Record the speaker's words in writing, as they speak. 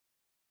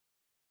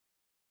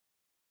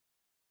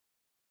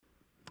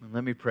And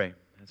let me pray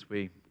as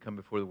we come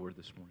before the Word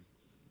this morning.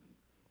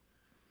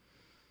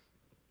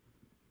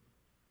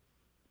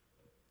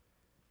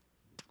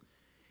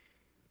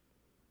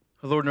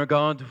 Oh, Lord and our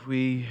God,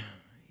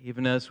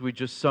 even as we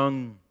just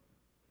sung,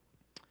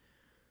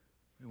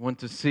 we want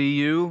to see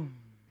you.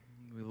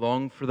 We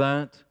long for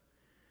that.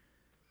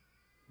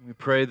 We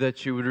pray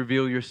that you would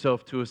reveal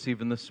yourself to us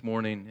even this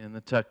morning in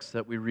the text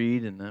that we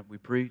read and that we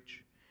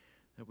preach,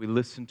 that we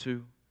listen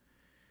to.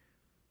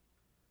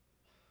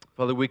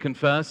 Father, we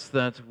confess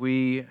that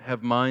we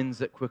have minds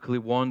that quickly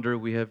wander.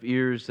 We have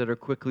ears that are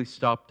quickly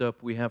stopped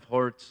up. We have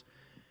hearts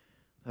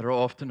that are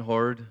often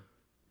hard.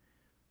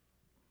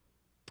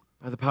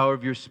 By the power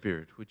of your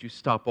Spirit, would you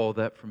stop all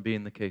that from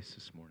being the case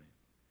this morning?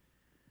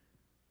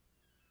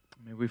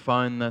 May we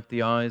find that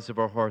the eyes of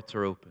our hearts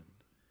are opened,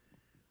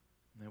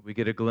 and that we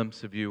get a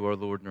glimpse of you, our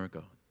Lord and our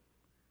God.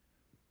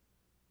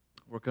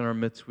 Work in our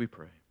midst, we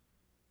pray.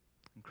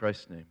 In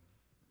Christ's name,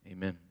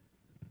 amen.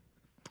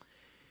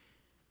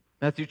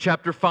 Matthew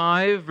chapter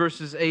 5,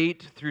 verses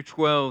 8 through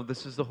 12.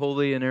 This is the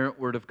holy, inerrant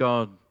Word of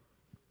God.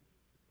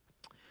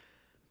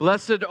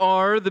 Blessed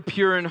are the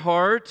pure in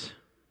heart,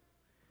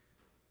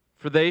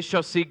 for they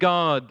shall see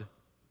God.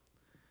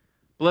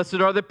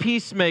 Blessed are the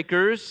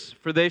peacemakers,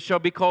 for they shall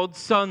be called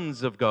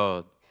sons of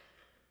God.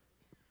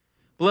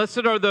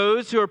 Blessed are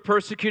those who are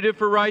persecuted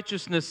for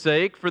righteousness'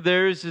 sake, for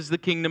theirs is the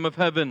kingdom of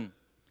heaven.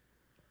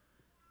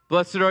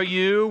 Blessed are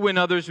you when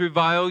others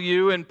revile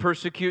you and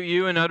persecute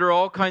you and utter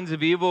all kinds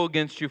of evil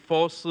against you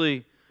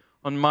falsely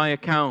on my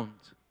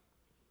account.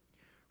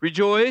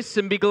 Rejoice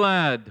and be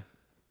glad,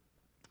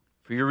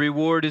 for your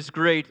reward is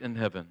great in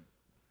heaven.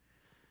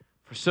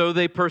 For so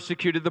they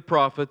persecuted the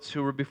prophets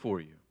who were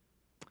before you.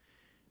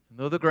 And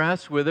though the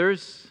grass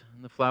withers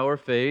and the flower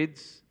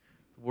fades,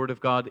 the word of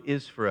God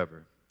is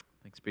forever.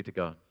 Thanks be to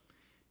God.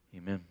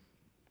 Amen.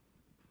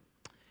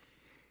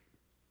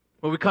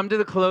 Well, we come to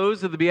the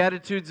close of the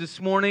Beatitudes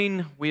this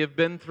morning. We have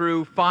been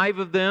through 5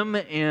 of them,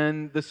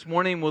 and this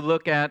morning we'll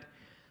look at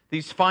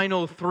these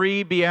final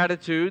 3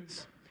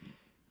 Beatitudes.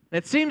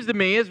 It seems to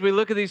me, as we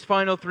look at these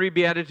final 3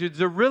 Beatitudes,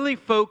 they're really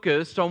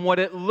focused on what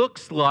it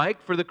looks like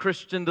for the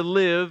Christian to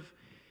live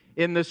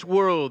in this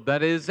world.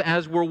 That is,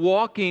 as we're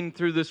walking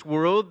through this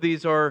world,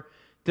 these are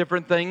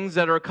different things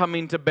that are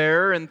coming to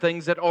bear and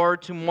things that are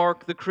to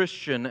mark the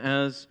Christian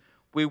as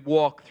we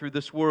walk through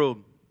this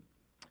world.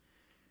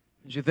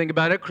 As you think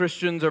about it,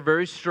 Christians are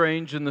very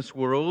strange in this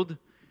world.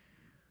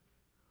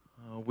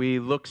 We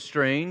look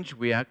strange,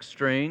 we act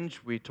strange,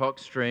 we talk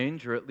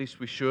strange, or at least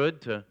we should,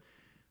 to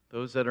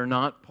those that are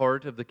not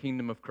part of the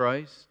kingdom of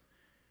Christ.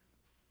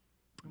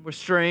 We're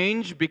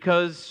strange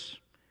because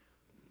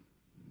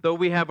though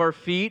we have our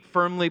feet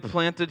firmly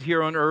planted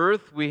here on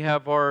earth, we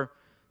have our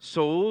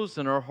souls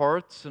and our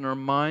hearts and our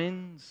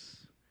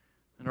minds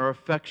and our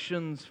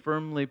affections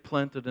firmly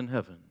planted in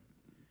heaven.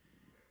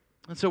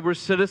 And so we're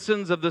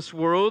citizens of this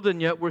world,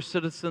 and yet we're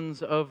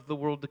citizens of the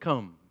world to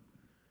come.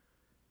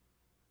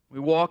 We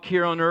walk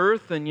here on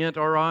earth, and yet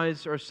our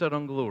eyes are set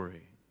on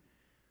glory.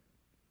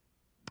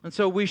 And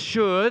so we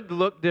should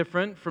look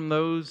different from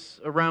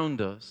those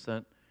around us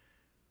that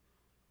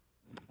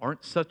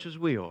aren't such as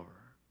we are.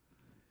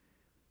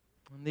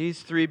 And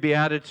these 3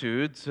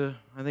 Beatitudes,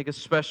 I think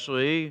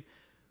especially,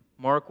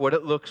 mark what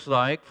it looks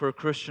like for a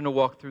Christian to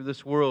walk through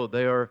this world.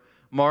 They are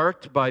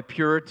marked by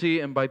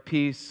purity and by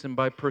peace and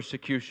by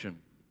persecution.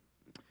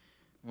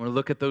 I want to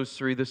look at those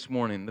 3 this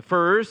morning. The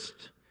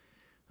first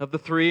of the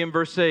 3 in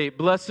verse 8,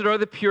 Blessed are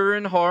the pure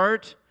in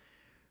heart,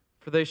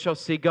 for they shall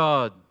see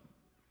God.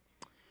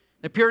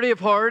 The purity of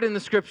heart in the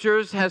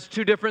Scriptures has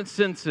 2 different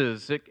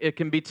senses. It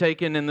can be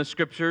taken in the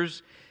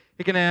Scriptures.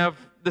 It can have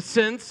the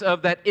sense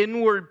of that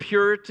inward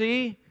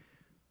purity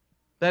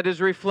that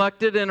is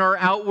reflected in our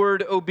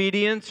outward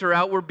obedience or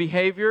outward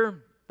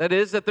behavior. That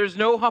is, that there's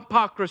no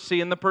hypocrisy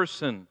in the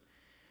person.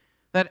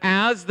 That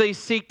as they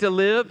seek to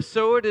live,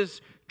 so it is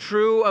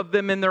true of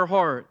them in their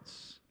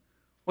hearts.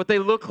 What they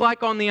look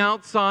like on the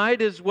outside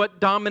is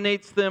what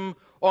dominates them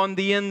on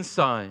the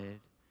inside.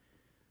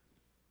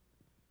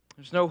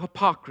 There's no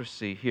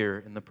hypocrisy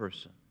here in the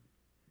person.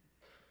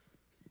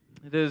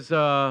 It is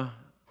an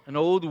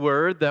old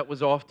word that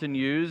was often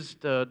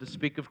used to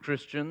speak of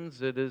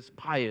Christians. It is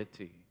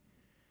piety.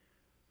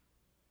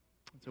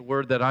 It's a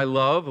word that I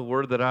love, a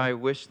word that I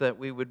wish that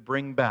we would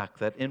bring back,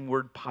 that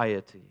inward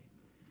piety.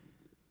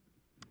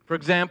 For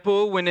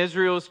example, when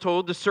Israel is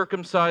told to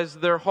circumcise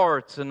their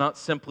hearts and not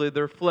simply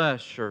their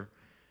flesh, or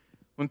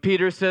when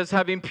Peter says,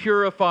 having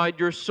purified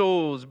your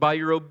souls by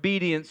your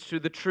obedience to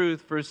the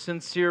truth for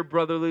sincere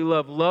brotherly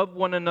love, love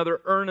one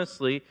another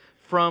earnestly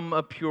from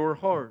a pure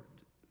heart.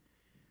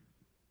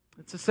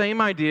 It's the same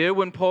idea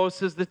when Paul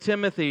says to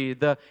Timothy,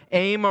 the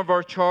aim of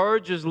our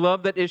charge is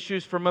love that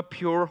issues from a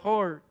pure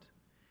heart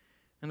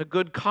and a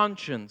good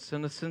conscience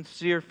and a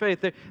sincere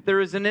faith.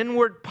 There is an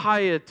inward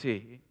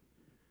piety,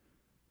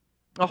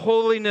 a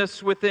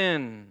holiness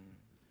within.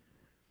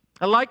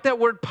 I like that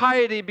word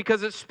piety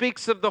because it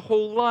speaks of the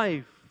whole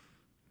life.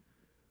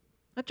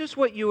 Not just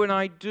what you and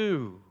I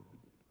do,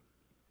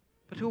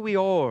 but who we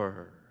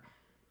are.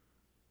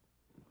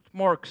 What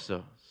marks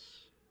us.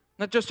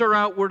 Not just our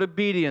outward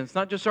obedience,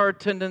 not just our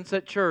attendance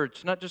at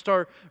church, not just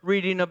our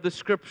reading of the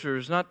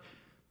Scriptures, not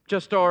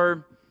just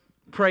our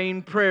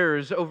praying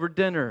prayers over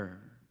dinner.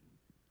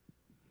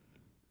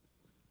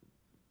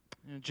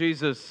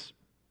 Jesus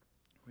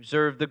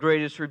reserved the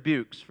greatest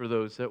rebukes for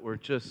those that were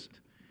just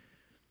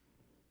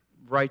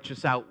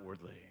righteous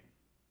outwardly.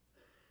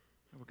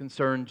 They were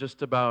concerned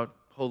just about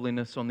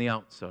holiness on the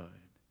outside.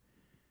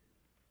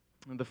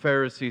 And the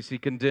Pharisees he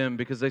condemned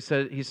because he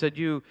said,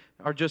 you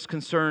are just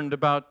concerned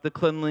about the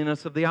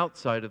cleanliness of the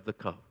outside of the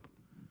cup,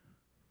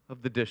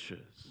 of the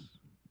dishes,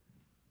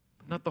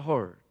 not the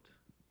heart.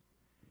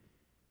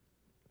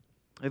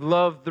 They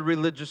loved the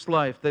religious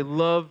life. They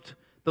loved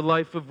the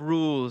life of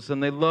rules,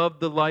 and they loved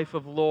the life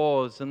of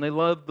laws, and they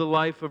loved the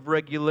life of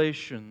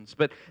regulations,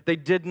 but they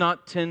did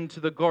not tend to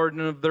the garden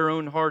of their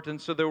own heart,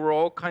 and so there were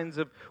all kinds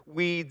of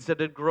weeds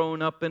that had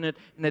grown up in it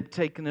and had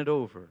taken it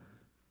over.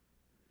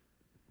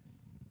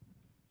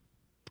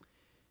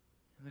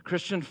 The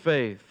Christian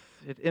faith,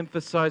 it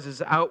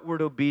emphasizes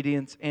outward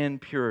obedience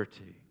and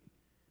purity,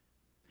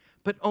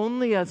 but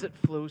only as it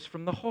flows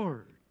from the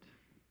heart.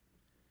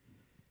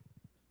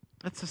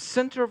 That's the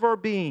center of our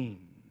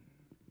being.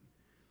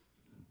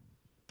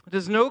 It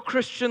is no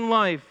Christian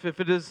life if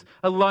it is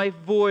a life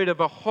void of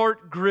a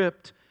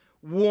heart-gripped,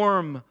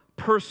 warm,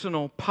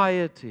 personal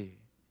piety.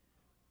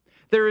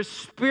 There is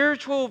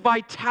spiritual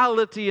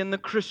vitality in the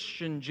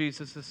Christian,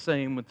 Jesus is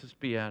saying with this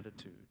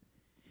beatitude.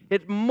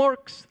 It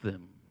marks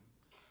them.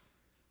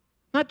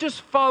 Not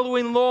just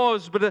following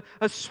laws, but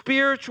a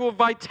spiritual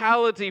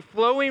vitality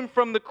flowing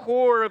from the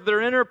core of their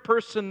inner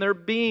person, their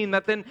being,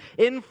 that then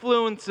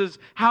influences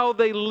how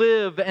they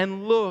live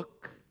and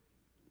look.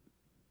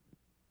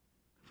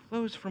 It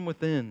flows from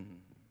within.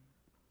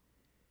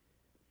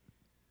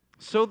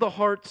 So the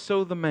heart,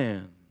 so the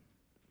man.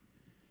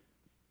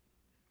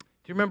 Do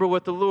you remember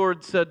what the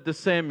Lord said to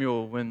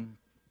Samuel when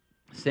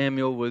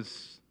Samuel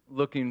was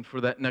looking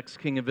for that next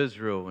king of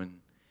Israel? And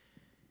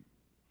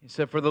He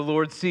said, for the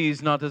Lord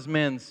sees not as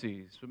man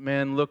sees, but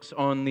man looks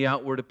on the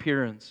outward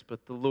appearance,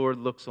 but the Lord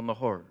looks on the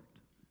heart.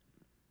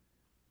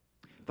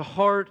 The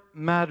heart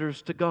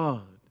matters to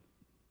God.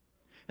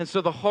 And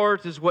so the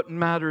heart is what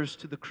matters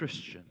to the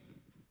Christian.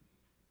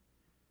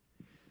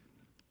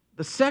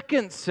 The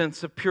second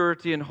sense of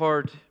purity in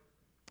heart,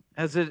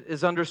 as it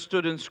is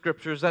understood in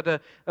Scripture, is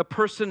that a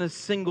person is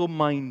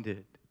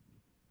single-minded.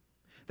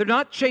 They're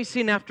not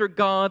chasing after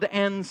God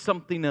and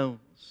something else.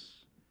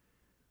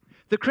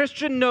 The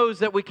Christian knows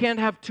that we can't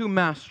have two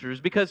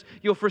masters because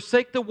you'll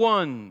forsake the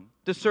one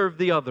to serve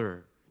the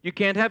other. You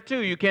can't have two.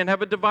 You can't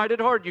have a divided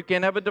heart. You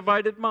can't have a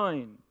divided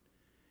mind.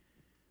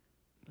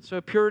 So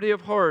purity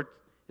of heart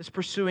is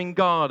pursuing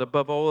God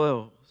above all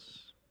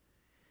else.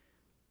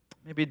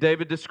 Maybe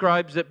David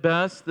describes it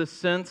best, this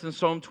sense in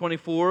Psalm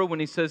 24 when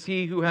he says,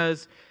 he who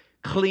has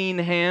clean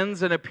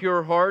hands and a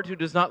pure heart, who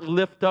does not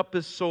lift up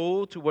his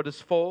soul to what is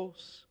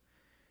false,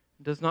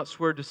 and does not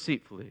swear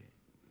deceitfully.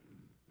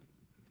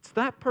 It's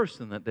that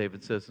person that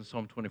David says in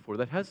Psalm 24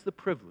 that has the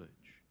privilege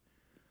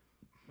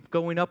of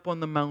going up on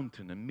the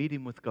mountain and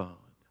meeting with God,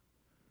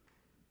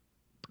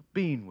 of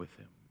being with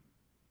Him,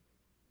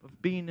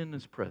 of being in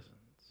His presence.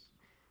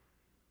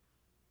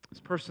 This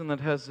person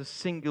that has a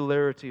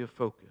singularity of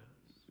focus.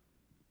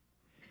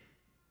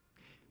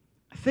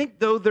 I think,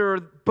 though, there are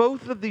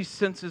both of these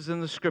senses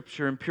in the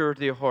Scripture in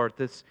purity of heart,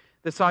 this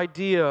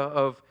idea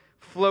of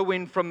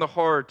flowing from the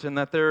heart, and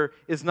that there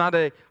is not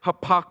a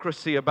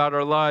hypocrisy about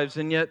our lives,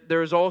 and yet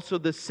there is also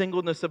this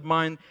singleness of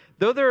mind.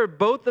 Though there are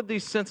both of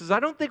these senses, I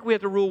don't think we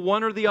have to rule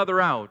one or the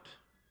other out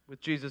with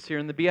Jesus here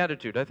in the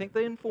Beatitude. I think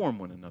they inform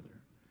one another.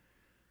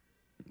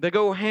 They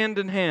go hand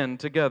in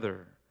hand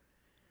together.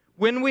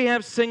 When we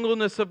have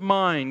singleness of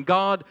mind,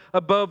 God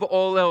above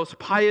all else,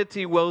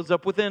 piety wells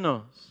up within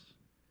us.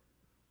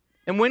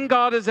 And when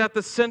God is at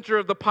the center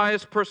of the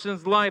pious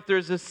person's life,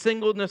 there's a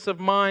singleness of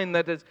mind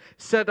that is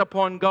set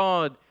upon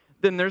God,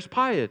 then there's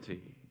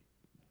piety.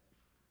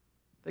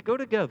 They go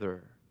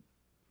together.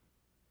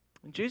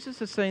 And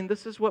Jesus is saying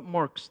this is what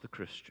marks the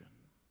Christian.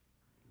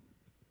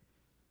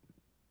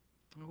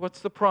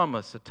 What's the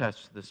promise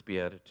attached to this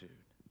beatitude?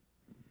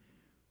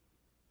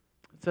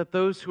 It's that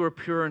those who are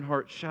pure in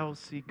heart shall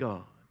see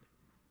God.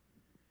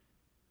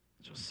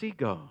 Shall see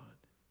God.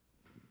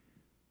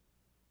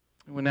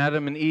 When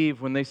Adam and Eve,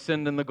 when they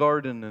sinned in the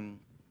garden and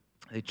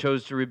they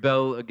chose to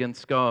rebel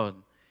against God,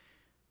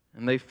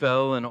 and they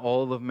fell and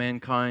all of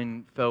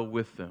mankind fell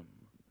with them,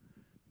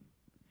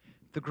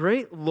 the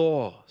great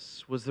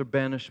loss was their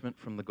banishment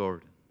from the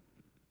garden.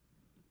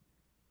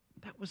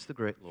 That was the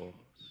great loss.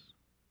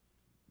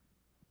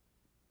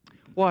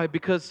 Why?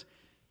 Because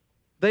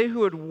they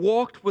who had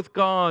walked with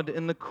God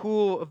in the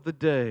cool of the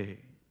day,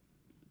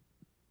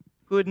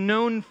 who had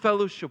known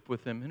fellowship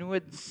with Him and who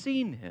had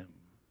seen Him,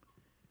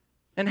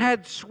 and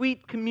had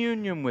sweet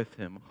communion with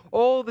Him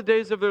all the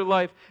days of their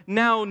life,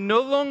 now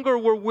no longer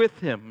were with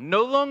Him,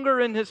 no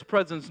longer in His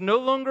presence, no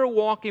longer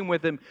walking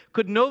with Him,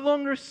 could no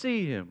longer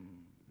see Him.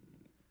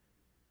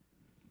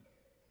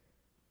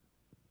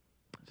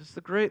 It is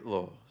the great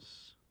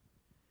loss.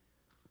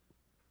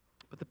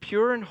 But the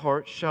pure in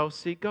heart shall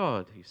see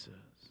God, he says.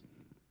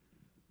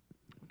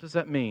 What does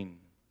that mean?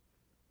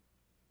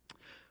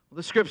 Well,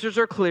 the Scriptures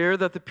are clear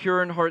that the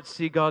pure in heart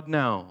see God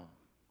now.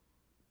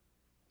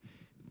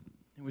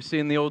 And we see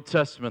in the Old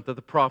Testament that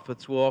the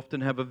prophets will often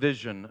have a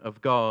vision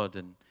of God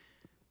and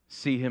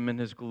see Him in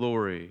His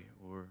glory.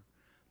 Or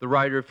the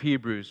writer of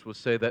Hebrews will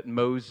say that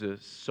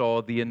Moses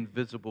saw the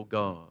invisible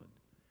God.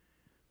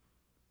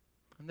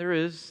 And there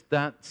is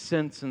that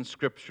sense in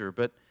Scripture,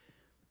 but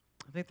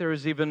I think there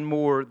is even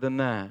more than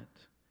that.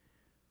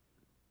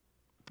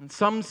 In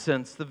some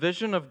sense, the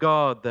vision of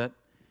God that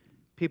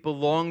people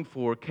longed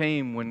for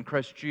came when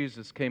Christ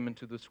Jesus came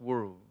into this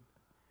world.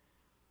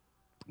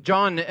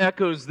 John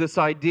echoes this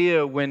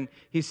idea when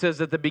he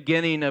says at the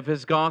beginning of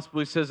his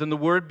gospel, he says, "And the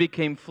Word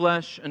became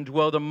flesh and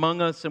dwelt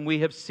among us, and we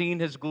have seen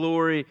His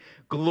glory,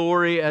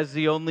 glory as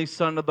the only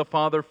Son of the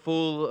Father,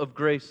 full of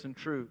grace and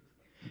truth."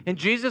 And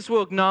Jesus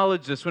will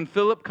acknowledge this when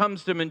Philip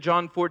comes to him in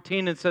John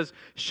 14 and says,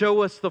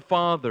 "Show us the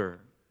Father."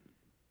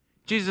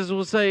 Jesus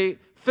will say,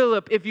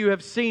 "Philip, if you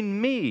have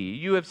seen me,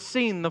 you have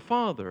seen the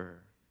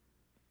Father."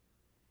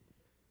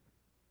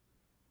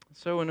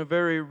 So in a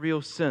very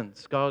real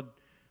sense, God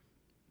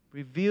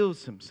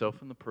reveals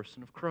Himself in the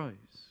person of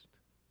Christ.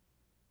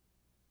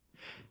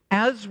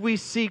 As we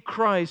see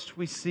Christ,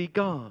 we see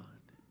God.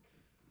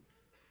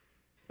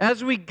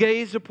 As we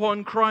gaze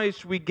upon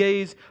Christ, we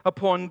gaze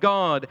upon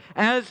God.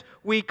 As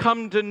we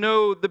come to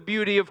know the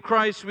beauty of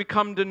Christ, we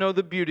come to know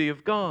the beauty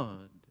of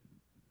God.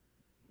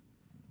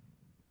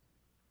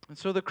 And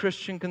so the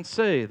Christian can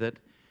say that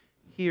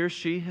he or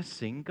she has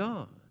seen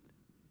God.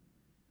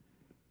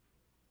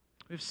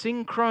 We've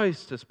seen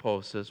Christ, as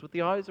Paul says, with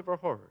the eyes of our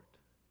heart,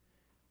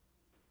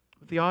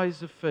 with the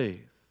eyes of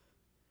faith.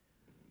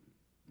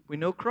 We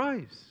know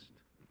Christ,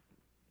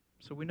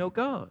 so we know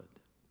God.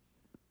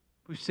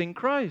 We've seen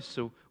Christ,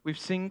 so we've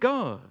seen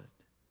God.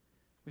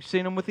 We've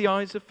seen Him with the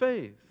eyes of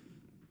faith.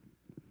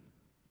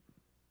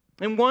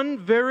 In one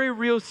very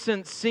real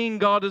sense, seeing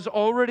God is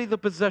already the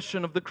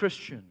possession of the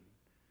Christian.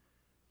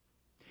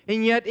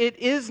 And yet it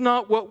is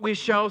not what we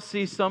shall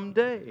see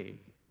someday.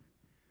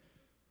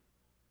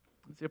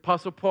 As the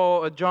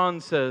Apostle John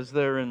says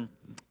there in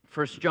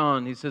 1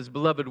 John, he says,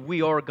 "Beloved,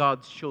 we are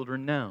God's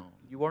children now."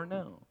 You are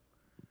now.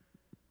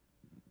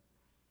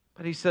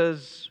 But he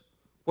says,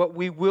 what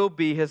we will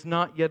be has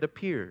not yet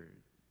appeared.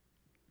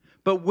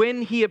 But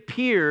when He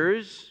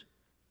appears,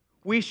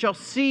 we shall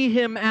see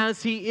Him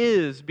as He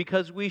is,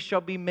 because we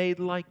shall be made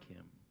like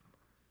Him.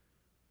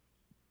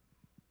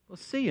 We'll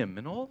see Him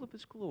in all of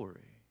His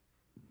glory.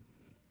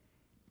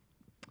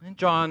 And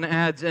John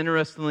adds,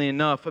 interestingly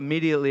enough,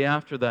 immediately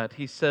after that,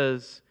 he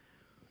says,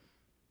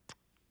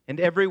 "And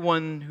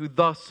everyone who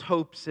thus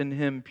hopes in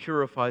Him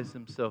purifies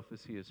himself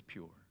as He is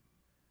pure."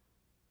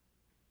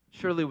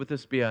 Surely with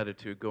this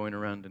beatitude going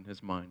around in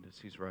his mind as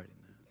he's writing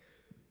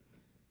that.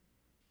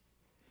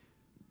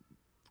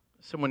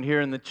 Someone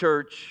here in the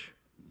church,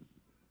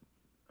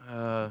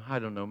 I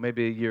don't know,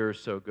 maybe a year or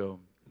so ago,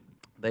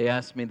 they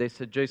asked me, they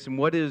said, "Jason,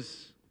 what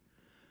is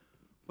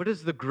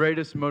the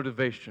greatest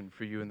motivation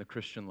for you in the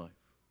Christian life?"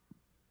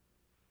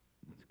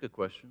 That's a good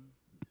question.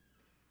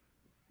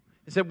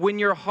 He said, when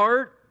your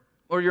heart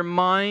or your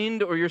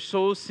mind or your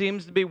soul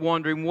seems to be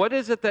wandering, what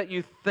is it that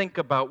you think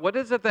about? What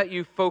is it that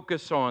you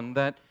focus on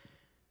that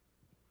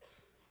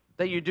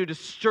you do to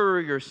stir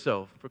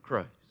yourself for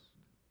Christ?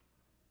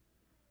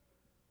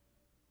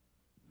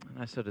 And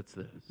I said, it's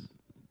this.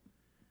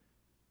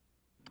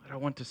 I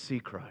want to see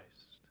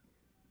Christ.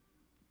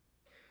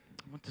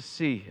 I want to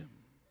see Him.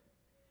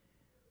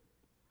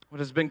 What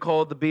has been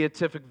called the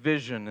beatific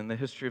vision in the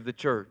history of the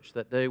church,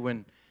 that day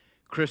when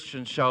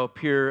Christians shall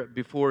appear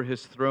before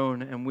His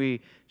throne and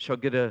we shall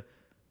get a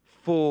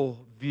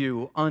full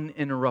view,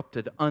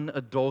 uninterrupted,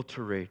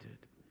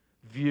 unadulterated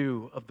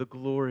view of the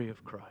glory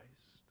of Christ.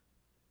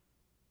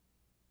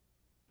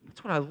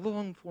 That's what I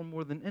long for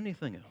more than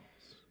anything else.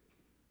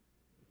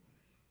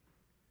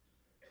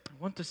 I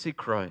want to see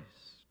Christ.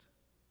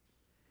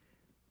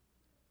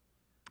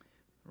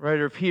 The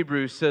writer of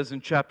Hebrews says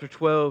in chapter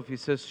 12, he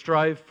says,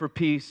 "Strive for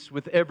peace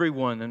with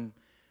everyone and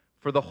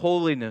for the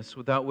holiness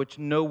without which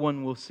no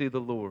one will see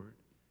the Lord."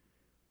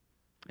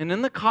 And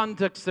in the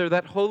context there,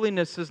 that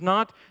holiness is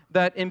not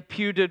that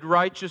imputed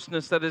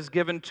righteousness that is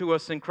given to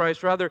us in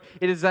Christ. Rather,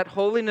 it is that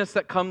holiness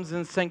that comes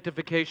in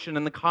sanctification,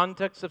 in the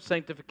context of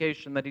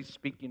sanctification that he's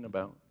speaking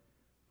about.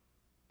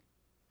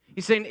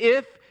 He's saying,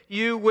 if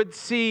you would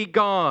see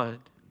God,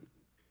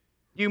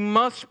 you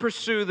must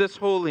pursue this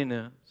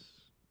holiness.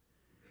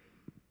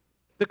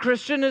 The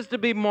Christian is to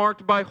be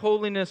marked by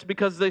holiness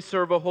because they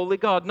serve a holy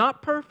God.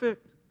 Not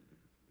perfect,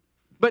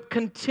 but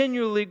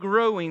continually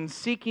growing,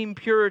 seeking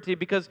purity,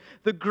 because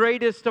the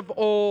greatest of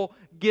all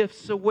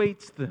gifts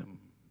awaits them.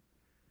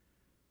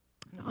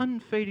 An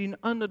unfading,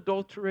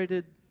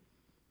 unadulterated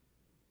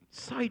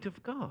sight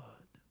of God.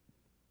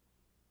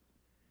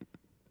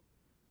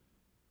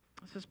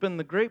 This has been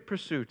the great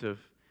pursuit of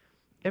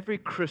every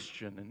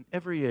Christian in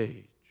every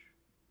age.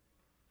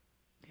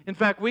 In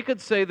fact, we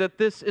could say that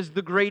this is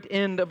the great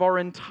end of our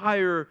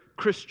entire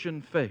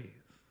Christian faith.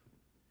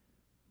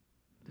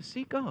 to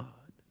see God.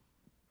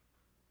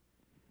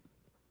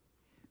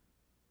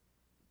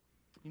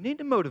 You need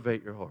to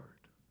motivate your heart.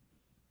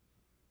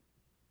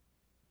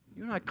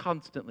 You and I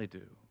constantly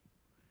do.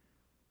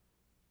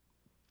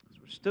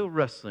 Because we're still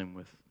wrestling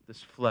with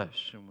this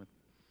flesh and with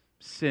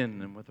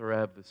sin and with our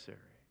adversary.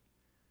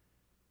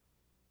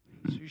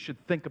 So you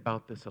should think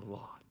about this a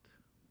lot.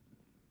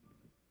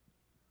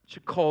 You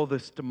should call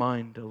this to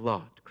mind a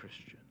lot,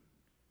 Christian.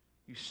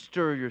 You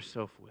stir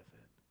yourself with it.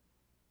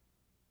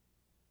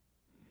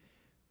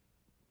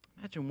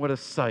 Imagine what a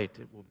sight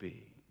it will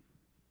be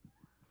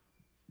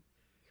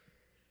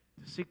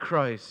to see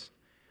Christ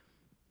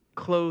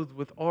clothed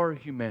with our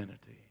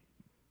humanity,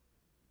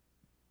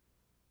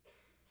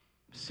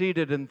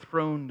 seated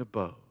enthroned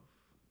above,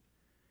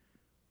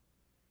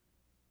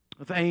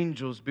 with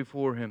angels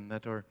before Him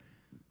that are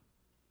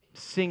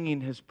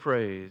singing His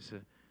praise.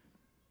 An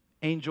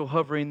angel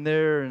hovering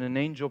there and an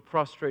angel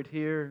prostrate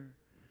here.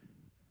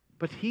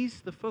 But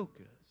He's the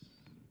focus.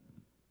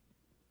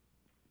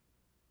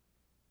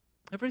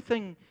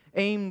 Everything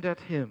aimed at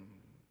Him,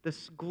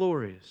 this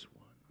glorious one.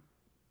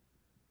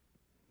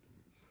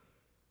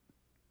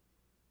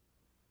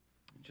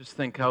 Just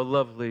think how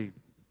lovely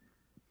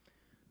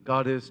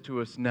God is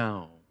to us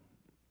now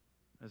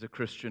as a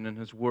Christian in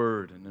His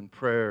Word and in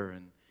prayer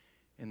and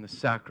in the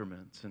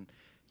sacraments. And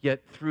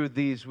yet through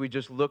these we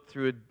just look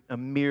through a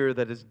mirror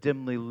that is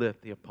dimly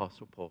lit, the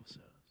Apostle Paul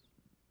says.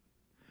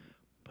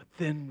 But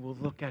then we'll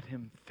look at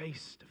Him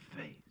face to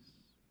face.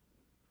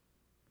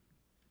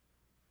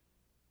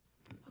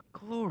 What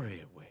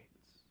glory awaits.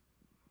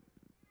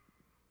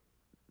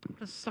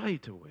 What a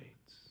sight awaits.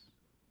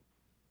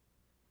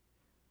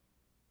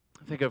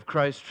 I think of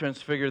Christ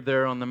transfigured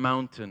there on the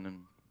mountain,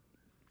 and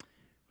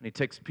when He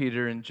takes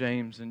Peter and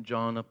James and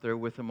John up there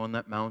with Him on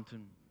that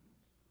mountain.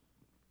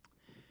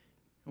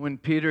 When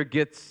Peter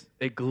gets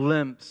a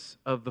glimpse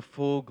of the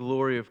full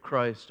glory of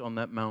Christ on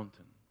that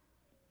mountain,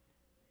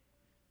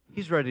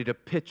 he's ready to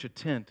pitch a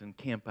tent and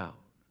camp out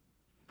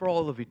for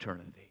all of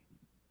eternity.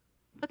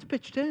 Let's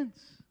pitch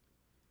tents.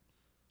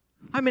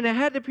 I mean, it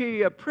had to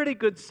be a pretty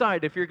good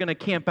sight if you're going to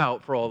camp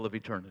out for all of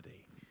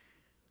eternity.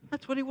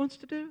 That's what He wants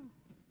to do.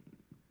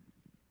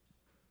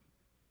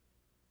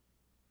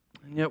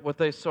 And yet what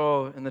they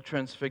saw in the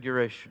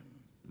Transfiguration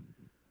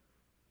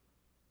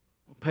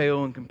will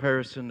pale in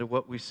comparison to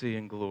what we see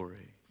in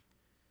glory.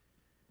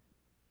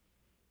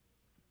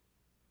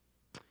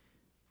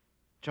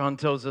 John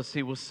tells us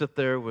He will sit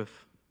there with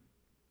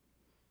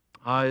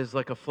eyes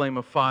like a flame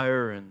of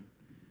fire, and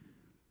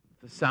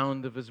the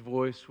sound of His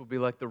voice will be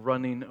like the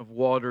running of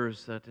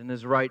waters, that in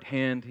His right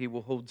hand He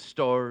will hold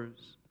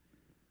stars.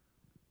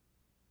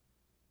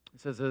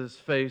 It says that His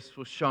face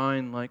will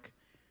shine like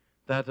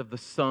that of the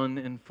sun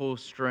in full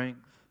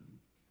strength.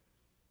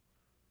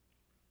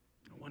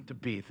 I want to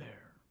be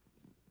there.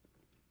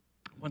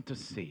 I want to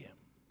see Him.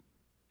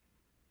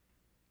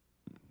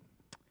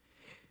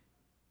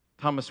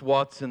 Thomas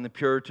Watson, the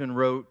Puritan,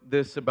 wrote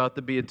this about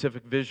the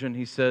beatific vision.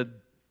 He said,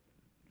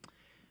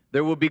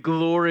 "There will be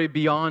glory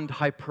beyond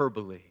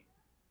hyperbole."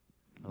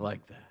 I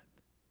like that.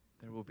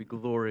 There will be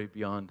glory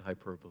beyond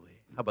hyperbole.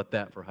 How about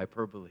that for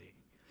hyperbole?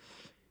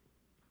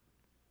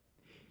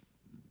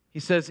 He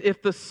says,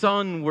 if the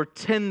sun were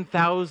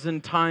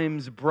 10,000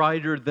 times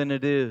brighter than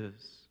it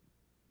is,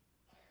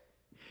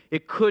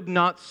 it could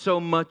not so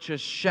much as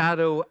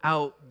shadow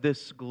out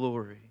this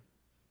glory.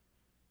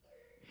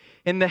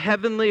 In the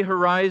heavenly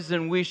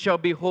horizon, we shall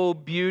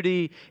behold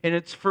beauty in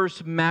its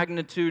first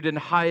magnitude and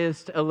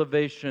highest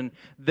elevation.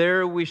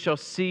 There we shall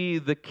see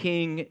the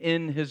King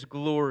in His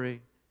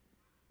glory.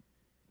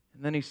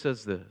 And then he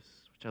says this,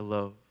 which I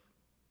love.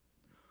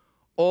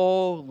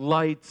 All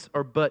lights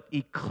are but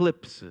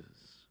eclipses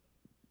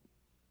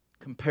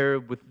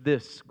compared with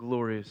this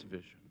glorious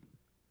vision.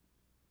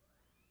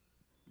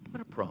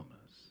 What a promise.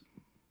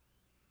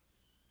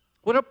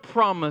 What a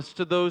promise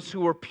to those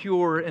who are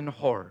pure in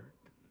heart,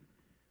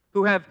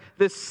 who have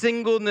this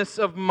singleness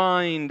of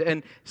mind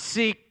and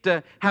seek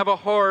to have a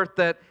heart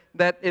that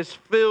is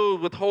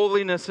filled with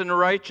holiness and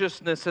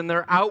righteousness, and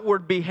their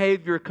outward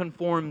behavior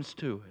conforms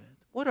to it.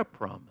 What a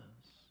promise.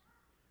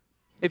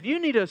 If you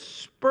need a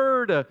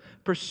spur to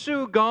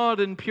pursue God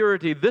in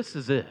purity, this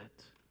is it.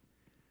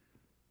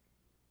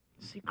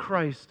 See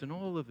Christ in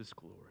all of His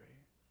glory.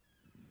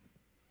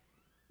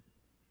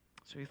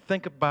 So you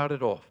think about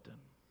it often.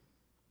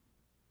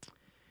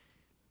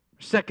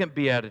 Second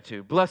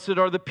beatitude, blessed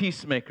are the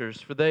peacemakers,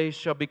 for they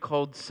shall be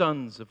called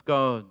sons of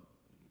God.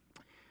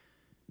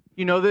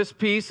 You know, this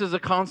peace is a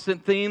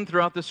constant theme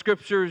throughout the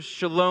Scriptures.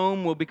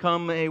 Shalom will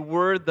become a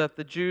word that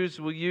the Jews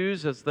will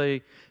use as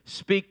they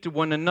speak to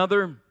one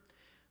another.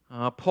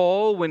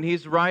 Paul, when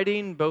he's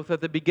writing, both at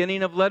the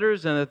beginning of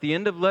letters and at the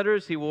end of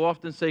letters, he will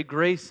often say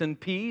grace and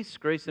peace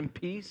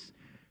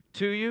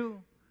to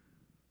you.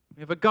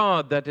 We have a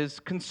God that is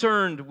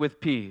concerned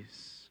with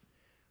peace.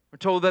 We're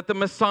told that the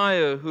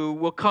Messiah who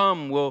will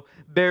come will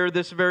bear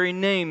this very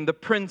name, the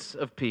Prince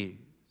of Peace.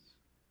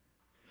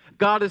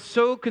 God is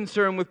so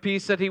concerned with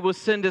peace that He will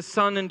send His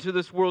Son into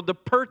this world to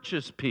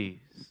purchase peace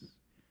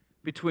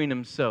between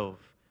Himself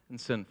and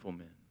sinful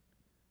men.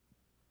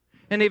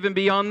 And even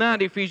beyond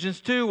that, Ephesians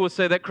 2 will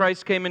say that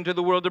Christ came into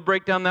the world to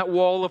break down that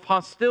wall of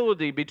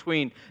hostility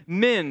between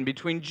men,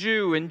 between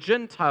Jew and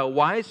Gentile.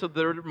 Why? So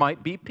there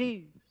might be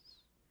peace.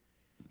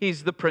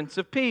 He's the Prince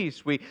of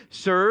Peace. We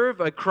serve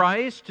a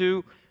Christ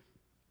who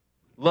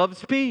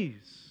loves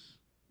peace.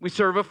 We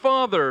serve a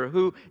Father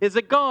who is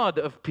a God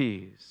of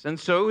peace. And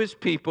so His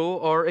people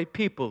are a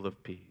people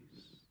of peace.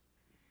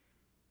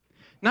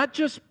 Not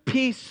just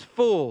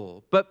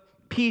peaceful,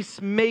 but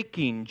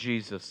peacemaking,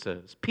 Jesus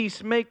says.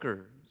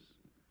 Peacemakers.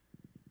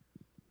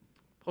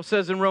 Paul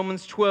says in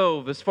Romans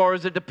 12, as far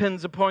as it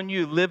depends upon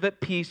you, live at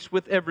peace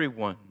with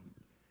everyone.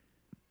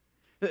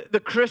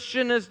 The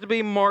Christian is to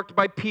be marked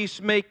by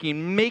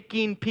peacemaking,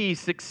 making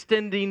peace,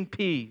 extending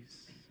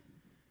peace.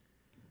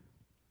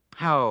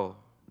 How?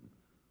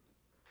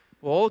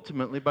 Well,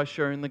 ultimately by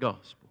sharing the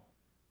gospel.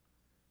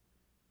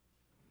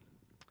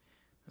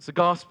 As the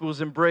gospel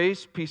is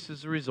embraced, peace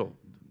is the result.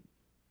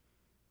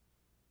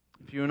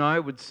 If you and I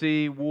would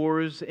see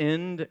wars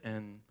end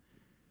and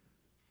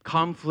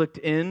conflict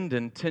end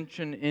and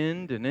tension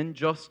end and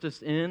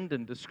injustice end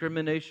and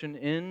discrimination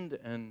end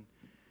and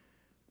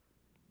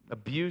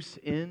abuse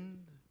end,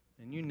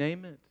 and you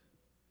name it,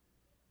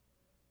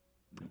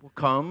 it will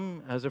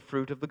come as a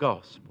fruit of the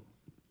gospel.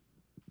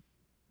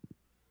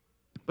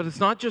 But it's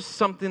not just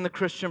something the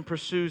Christian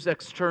pursues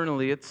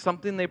externally, it's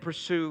something they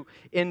pursue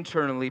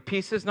internally.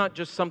 Peace is not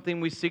just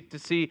something we seek to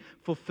see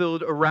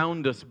fulfilled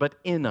around us, but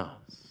in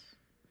us.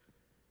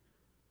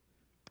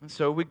 And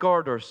so we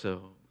guard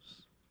ourselves.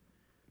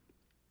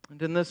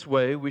 And in this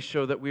way, we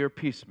show that we are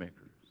peacemakers.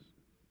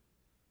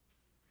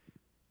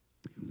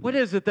 What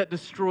is it that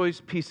destroys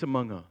peace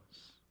among us?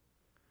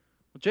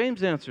 Well,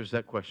 James answers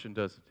that question,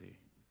 doesn't he?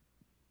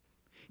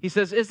 He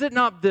says, is it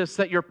not this,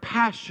 that your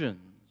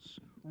passions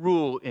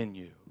rule in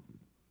you?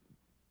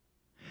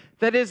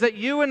 That is, that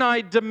you and I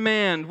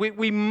demand,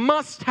 we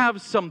must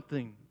have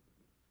something.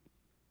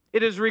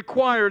 It is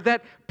required.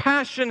 That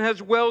passion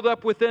has welled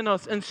up within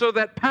us, and so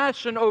that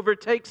passion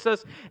overtakes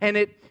us, and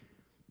it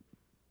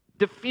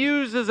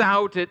diffuses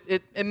out,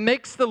 it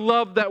makes the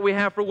love that we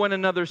have for one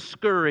another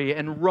scurry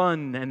and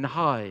run and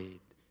hide.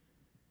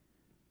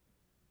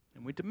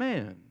 And we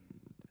demand.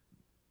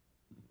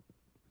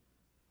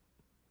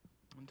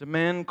 And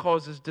demand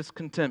causes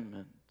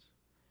discontentment.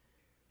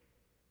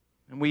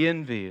 And we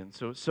envy, and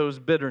so it sows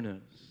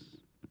bitterness.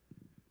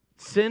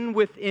 Sin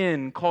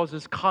within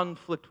causes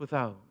conflict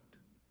without.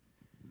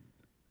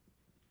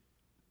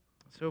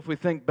 So if we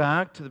think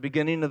back to the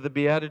beginning of the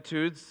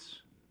Beatitudes,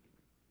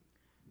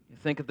 you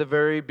think at the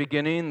very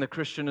beginning, the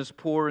Christian is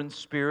poor in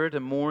spirit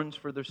and mourns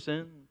for their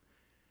sin.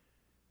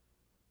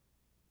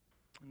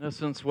 In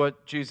essence,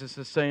 what Jesus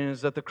is saying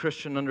is that the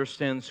Christian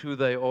understands who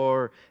they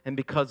are, and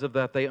because of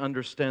that, they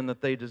understand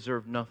that they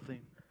deserve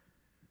nothing.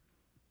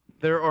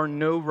 There are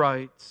no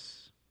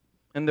rights,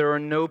 and there are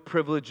no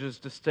privileges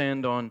to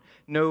stand on,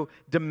 no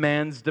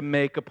demands to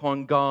make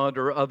upon God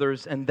or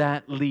others, and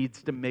that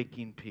leads to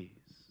making peace.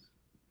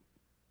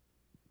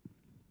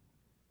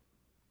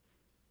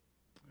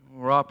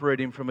 We're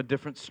operating from a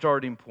different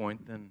starting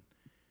point than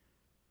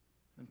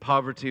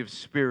poverty of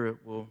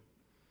spirit will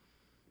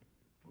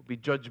be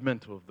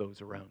judgmental of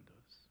those around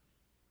us.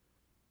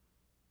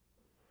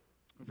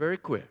 We're very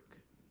quick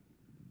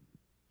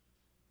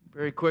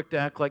to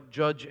act like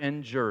judge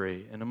and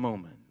jury in a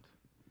moment.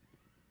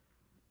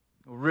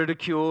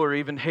 Ridicule or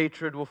even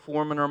hatred will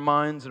form in our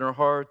minds and our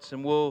hearts,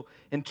 and we'll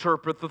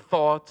interpret the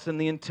thoughts and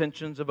the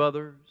intentions of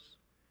others.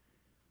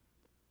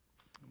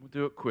 We'll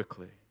do it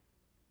quickly.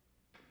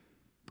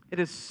 It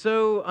is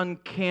so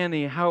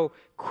uncanny how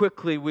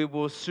quickly we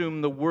will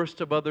assume the worst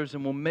of others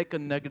and will make a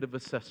negative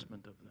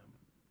assessment of them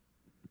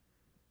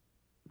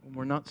when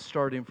we're not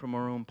starting from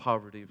our own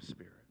poverty of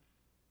spirit.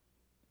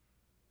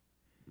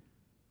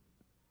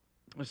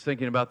 I was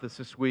thinking about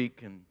this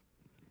week and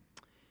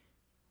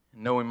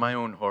knowing my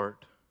own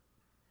heart.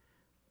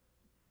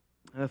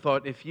 And I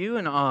thought, if you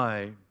and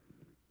I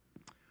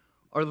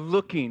are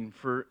looking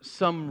for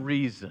some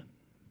reason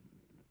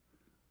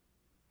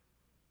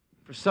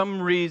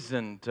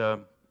to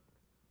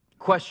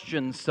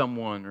question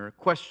someone or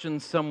question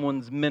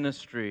someone's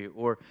ministry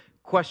or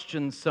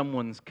question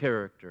someone's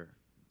character,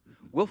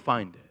 we'll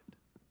find it.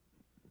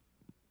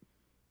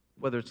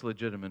 Whether it's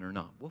legitimate or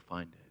not, we'll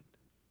find it.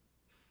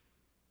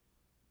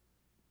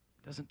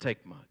 It doesn't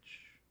take much.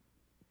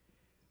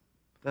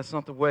 That's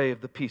not the way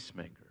of the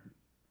peacemaker.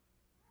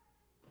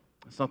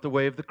 That's not the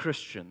way of the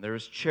Christian. There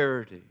is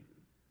charity.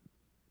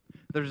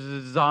 There's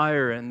a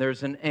desire and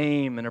there's an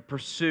aim and a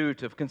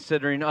pursuit of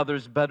considering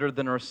others better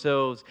than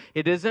ourselves.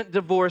 It isn't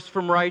divorce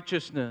from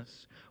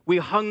righteousness. We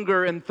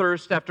hunger and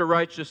thirst after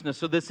righteousness,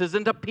 so this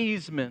isn't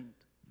appeasement.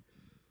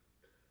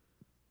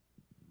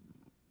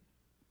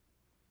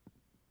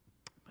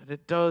 But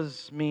it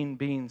does mean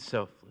being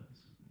selfless.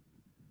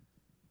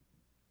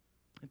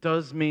 It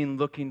does mean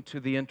looking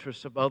to the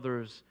interests of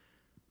others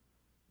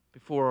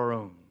before our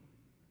own.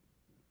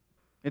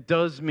 It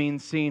does mean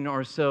seeing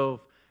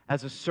ourselves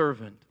as a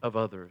servant of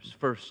others,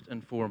 first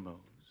and foremost,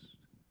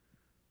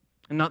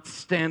 and not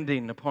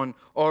standing upon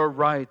our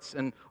rights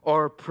and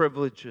our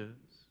privileges.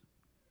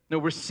 No,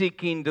 we're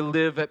seeking to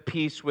live at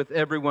peace with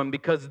everyone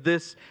because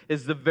this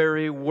is the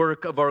very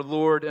work of our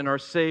Lord and our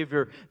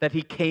Savior that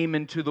He came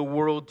into the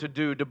world to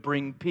do, to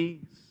bring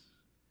peace.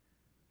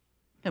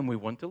 And we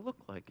want to look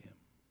like Him.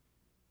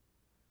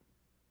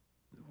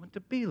 We want to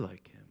be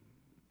like Him.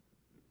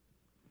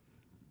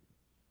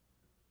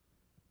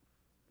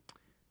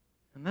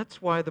 And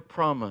that's why the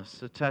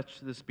promise attached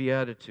to this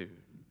beatitude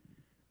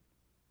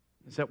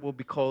is that we'll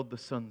be called the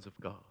sons of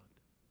God.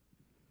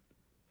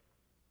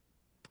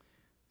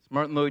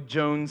 Martin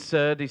Lloyd-Jones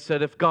said,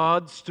 if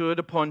God stood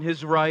upon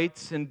His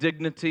rights and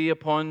dignity,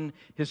 upon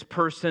His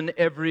person,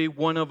 every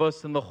one of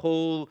us and the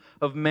whole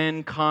of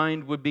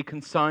mankind would be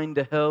consigned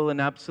to hell and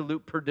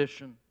absolute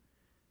perdition.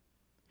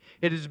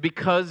 It is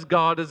because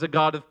God is a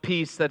God of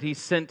peace that He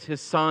sent His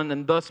Son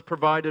and thus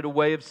provided a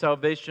way of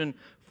salvation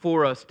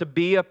for us. To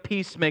be a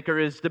peacemaker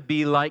is to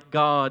be like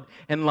God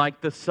and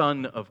like the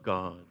Son of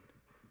God.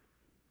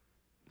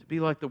 To be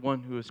like the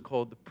one who is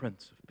called the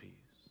Prince of Peace.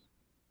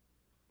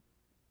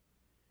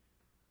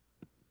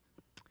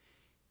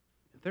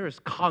 There is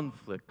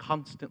conflict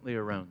constantly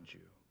around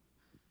you.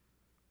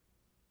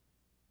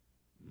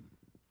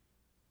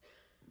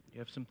 You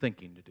have some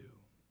thinking to do,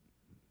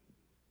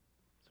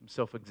 some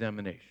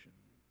self-examination.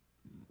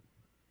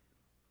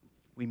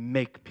 We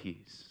make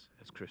peace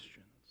as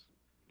Christians.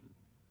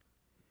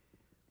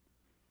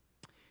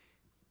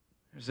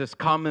 There's this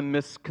common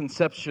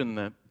misconception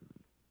that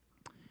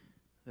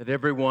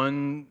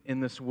everyone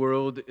in this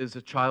world is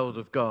a child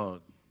of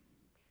God.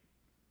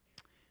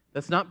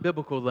 That's not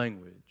biblical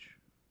language.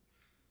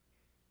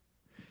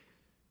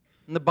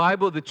 In the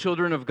Bible, the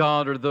children of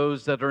God are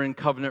those that are in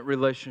covenant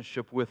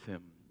relationship with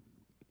Him.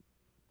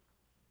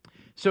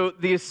 So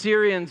the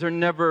Assyrians are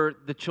never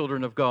the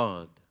children of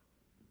God.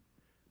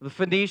 The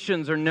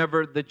Phoenicians are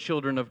never the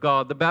children of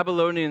God. The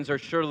Babylonians are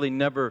surely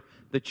never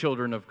the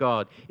children of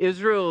God.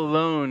 Israel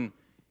alone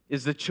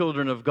is the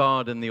children of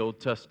God in the Old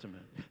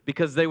Testament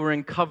because they were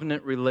in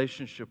covenant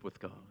relationship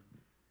with God.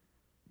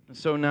 And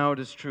so now it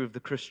is true of the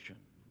Christian.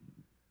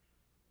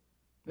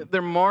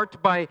 They're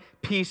marked by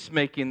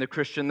peacemaking, the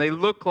Christian. They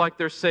look like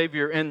their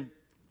Savior and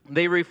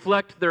they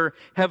reflect their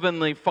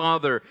Heavenly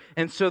Father.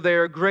 And so they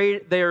are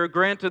granted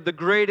the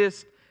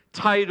greatest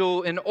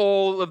title in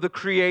all of the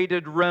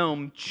created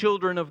realm,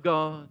 children of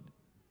God.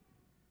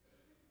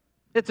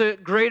 It's a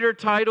greater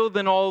title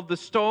than all of the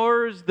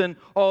stars, than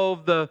all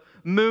of the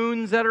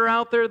moons that are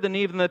out there, than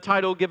even the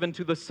title given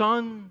to the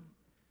sun.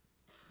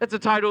 It's a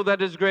title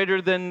that is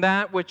greater than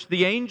that which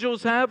the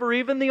angels have or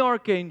even the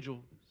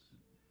archangels.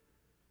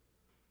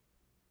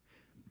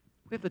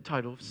 We have the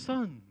title of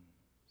sons,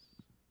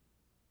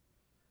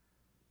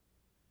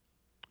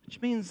 which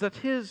means that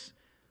His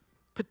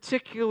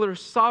particular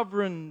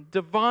sovereign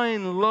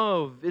divine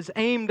love is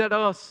aimed at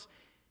us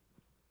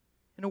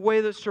in a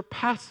way that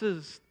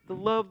surpasses the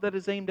love that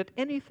is aimed at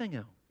anything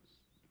else.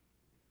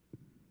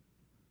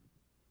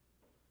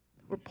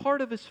 We're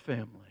part of His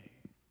family.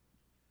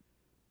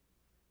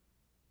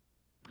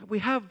 We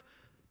have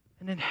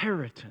an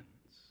inheritance.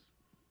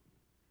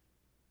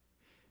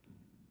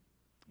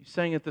 You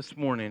sang it this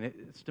morning.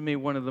 It's to me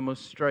one of the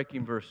most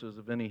striking verses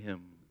of any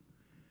hymn.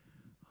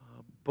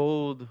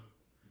 Bold,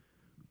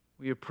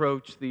 we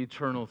approach the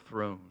eternal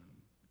throne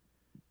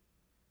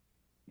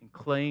and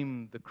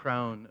claim the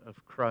crown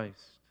of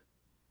Christ,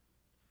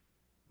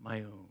 my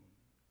own.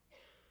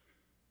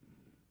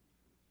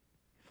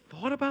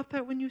 Thought about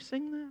that when you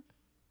sing that?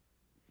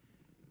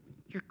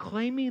 You're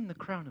claiming the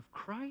crown of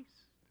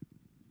Christ?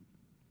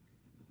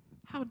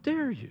 How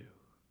dare you?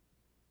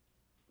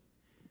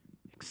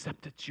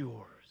 Except it's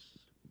yours.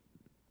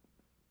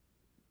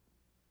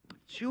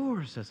 It's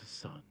yours as a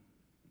son.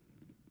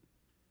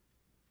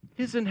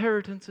 His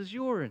inheritance is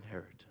your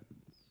inheritance.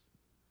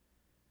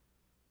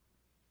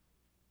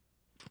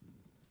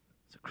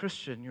 As a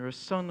Christian, you're a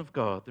son of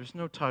God. There's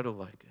no title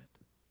like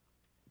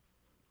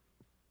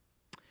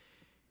it.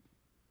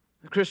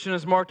 The Christian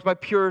is marked by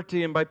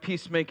purity and by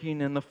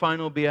peacemaking, and the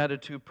final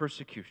beatitude,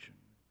 persecution.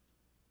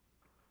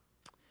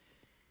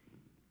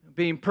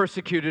 Being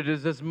persecuted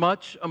is as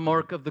much a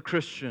mark of the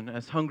Christian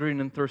as hungering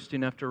and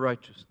thirsting after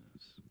righteousness,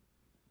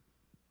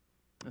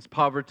 as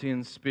poverty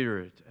in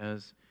spirit,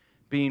 as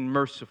being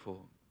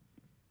merciful.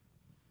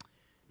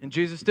 And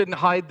Jesus didn't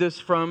hide this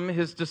from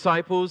His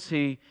disciples.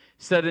 He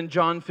said in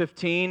John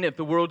 15, if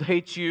the world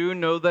hates you,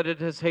 know that it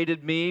has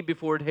hated me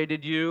before it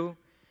hated you.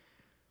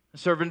 A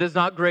servant is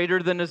not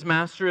greater than his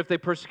master. If they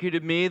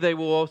persecuted me, they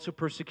will also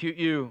persecute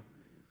you.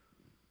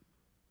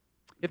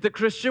 If the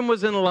Christian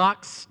was in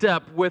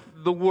lockstep with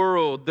the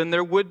world, then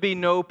there would be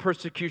no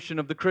persecution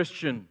of the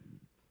Christian.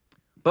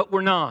 But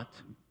we're not.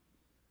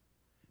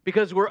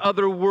 Because we're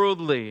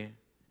otherworldly,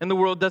 and the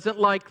world doesn't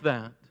like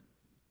that.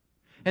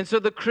 And so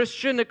the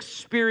Christian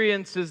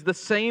experiences the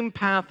same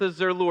path as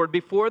their Lord.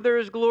 Before there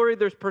is glory,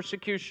 there's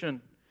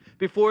persecution.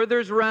 Before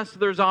there's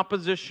rest, there's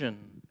opposition.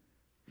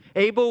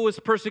 Abel was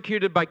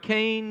persecuted by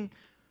Cain.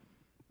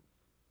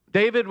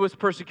 David was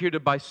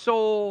persecuted by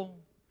Saul.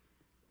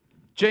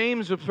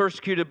 James was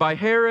persecuted by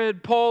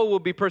Herod. Paul will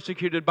be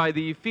persecuted by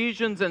the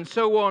Ephesians, and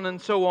so on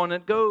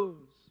it goes.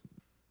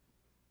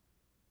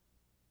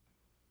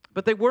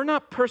 But they were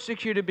not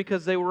persecuted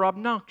because they were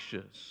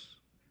obnoxious,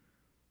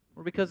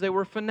 or because they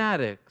were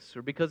fanatics,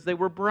 or because they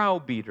were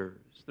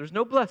browbeaters. There's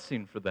no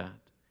blessing for that.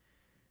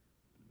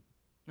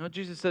 No,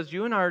 Jesus says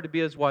you and I are to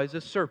be as wise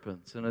as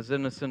serpents and as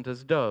innocent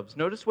as doves.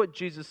 Notice what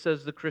Jesus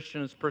says the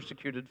Christian is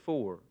persecuted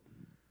for.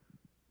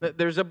 That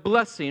there's a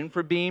blessing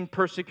for being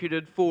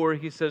persecuted for,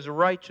 he says,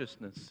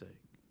 righteousness' sake.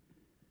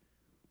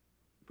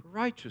 For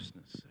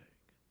righteousness' sake.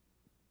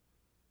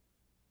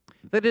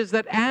 That is,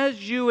 that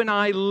as you and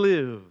I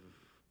live,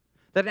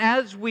 that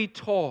as we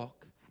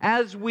talk,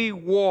 as we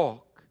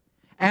walk,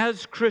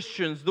 as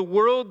Christians, the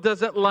world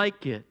doesn't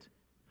like it.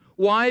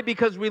 Why?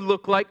 Because we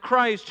look like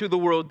Christ, who the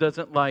world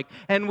doesn't like.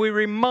 And we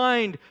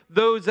remind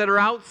those that are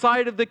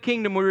outside of the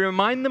kingdom, we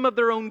remind them of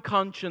their own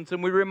conscience,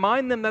 and we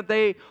remind them that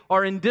they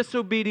are in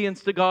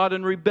disobedience to God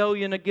and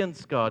rebellion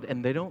against God,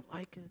 and they don't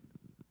like it.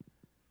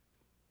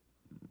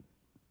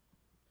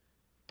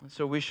 And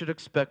so we should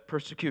expect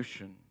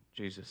persecution,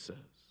 Jesus says.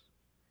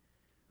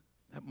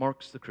 That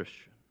marks the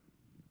Christian.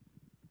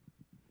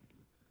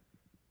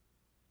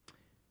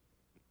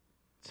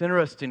 It's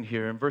interesting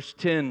here. In verse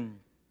 10,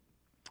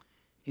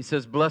 he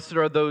says, blessed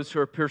are those who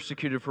are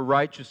persecuted for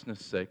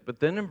righteousness' sake. But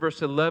then in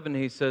verse 11,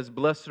 he says,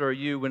 blessed are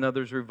you when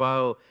others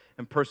revile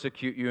and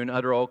persecute you and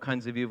utter all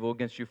kinds of evil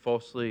against you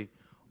falsely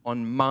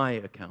on my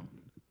account.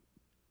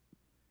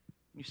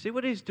 You see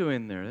what he's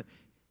doing there?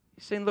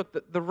 He's saying, look,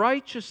 the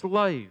righteous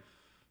life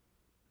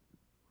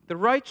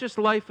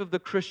of the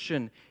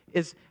Christian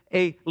is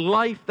a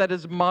life that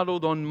is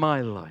modeled on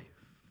my life.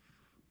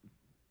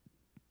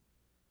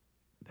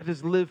 That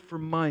is lived for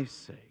my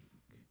sake.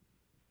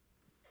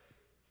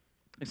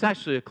 It's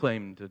actually a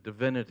claim to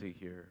divinity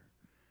here.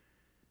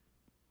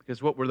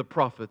 Because what were the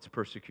prophets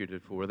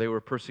persecuted for? They were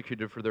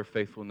persecuted for their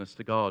faithfulness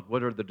to God.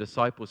 What are the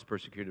disciples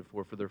persecuted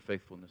for? For their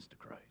faithfulness to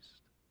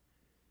Christ.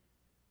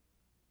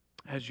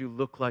 As you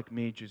look like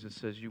me, Jesus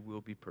says, you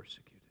will be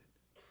persecuted.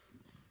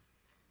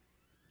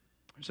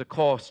 There's a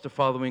cost to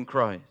following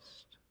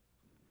Christ.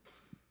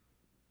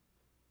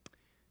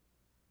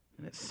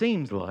 And it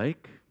seems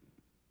like,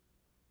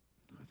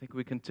 I think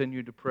we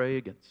continue to pray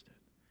against it.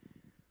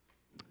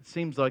 It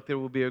seems like there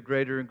will be a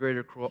greater and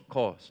greater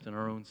cost in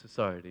our own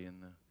society in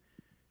the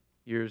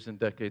years and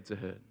decades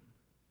ahead.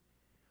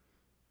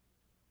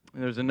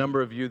 And there's a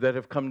number of you that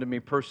have come to me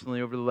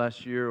personally over the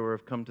last year or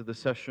have come to the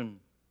session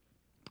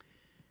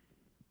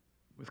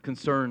with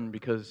concern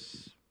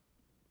because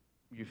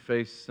you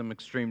face some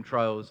extreme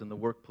trials in the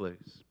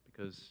workplace,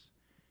 because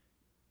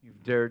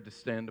you've dared to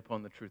stand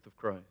upon the truth of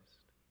Christ.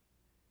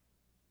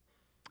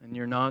 And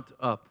you're not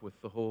up with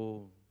the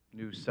whole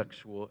new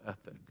sexual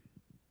ethic.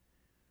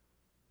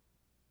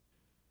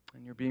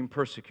 And you're being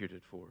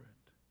persecuted for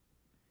it.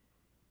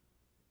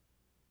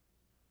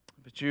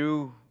 But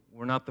you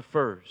were not the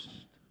first.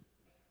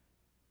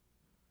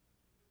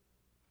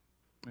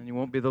 And you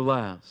won't be the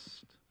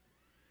last.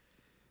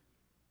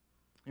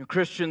 You know,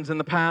 Christians in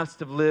the past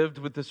have lived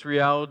with this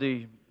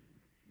reality,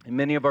 and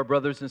many of our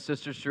brothers and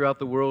sisters throughout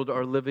the world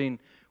are living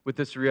with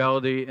this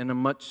reality in a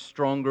much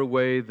stronger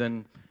way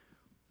than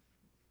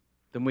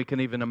we can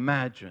even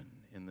imagine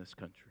in this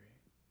country.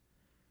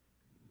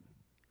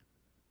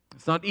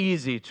 It's not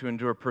easy to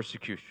endure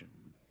persecution.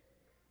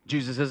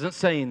 Jesus isn't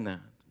saying that.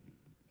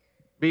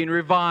 Being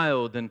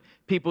reviled and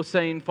people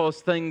saying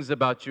false things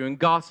about you and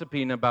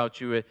gossiping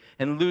about you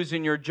and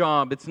losing your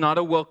job, it's not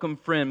a welcome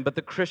friend. But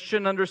the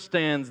Christian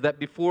understands that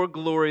before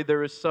glory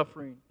there is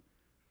suffering.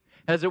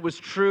 As it was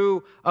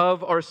true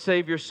of our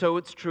Savior, so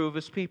it's true of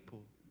His people.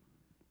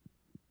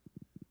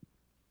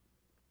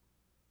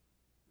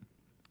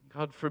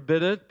 God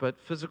forbid it, but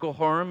physical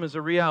harm is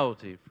a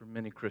reality for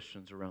many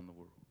Christians around the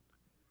world.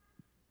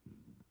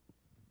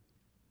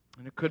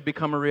 And it could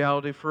become a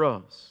reality for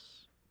us.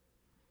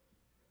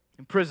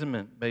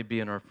 Imprisonment may be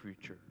in our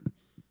future.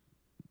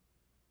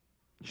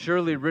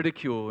 Surely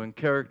ridicule and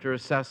character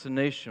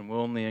assassination will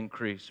only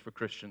increase for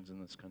Christians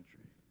in this country.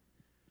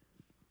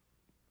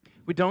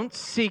 We don't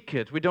seek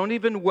it. We don't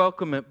even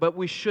welcome it, but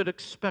we should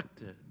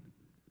expect it.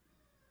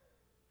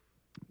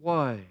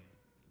 Why?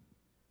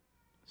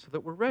 So that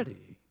we're ready.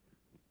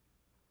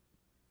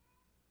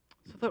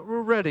 So that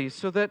we're ready,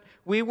 so that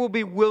we will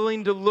be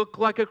willing to look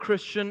like a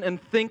Christian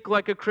and think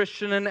like a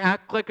Christian and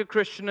act like a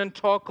Christian and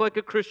talk like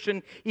a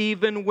Christian,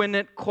 even when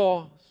it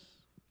costs.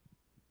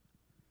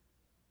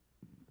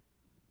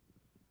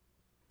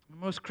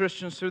 Most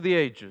Christians through the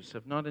ages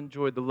have not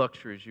enjoyed the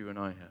luxuries you and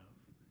I have.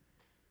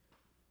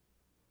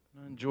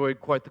 Not enjoyed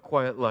quite the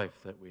quiet life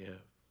that we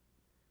have.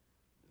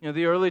 You know,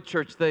 the early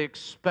church, they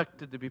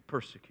expected to be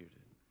persecuted.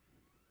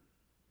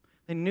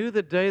 They knew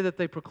the day that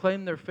they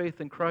proclaimed their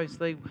faith in Christ,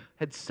 they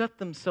had set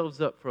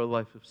themselves up for a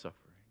life of suffering.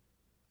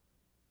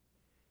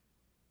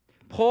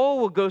 Paul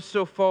will go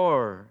so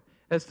far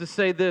as to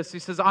say this. He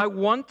says, I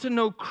want to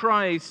know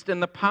Christ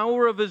and the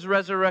power of His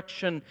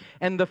resurrection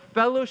and the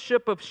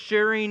fellowship of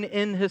sharing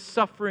in His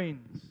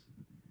sufferings.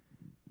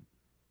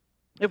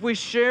 If we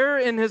share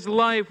in His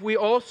life, we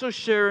also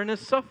share in His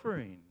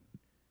suffering.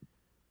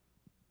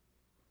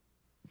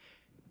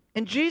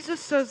 And Jesus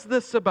says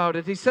this about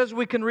it. He says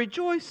we can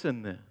rejoice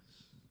in this.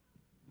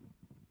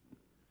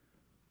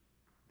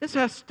 This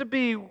has to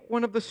be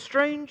one of the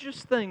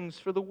strangest things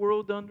for the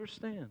world to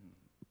understand.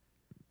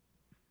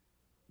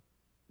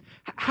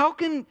 How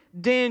can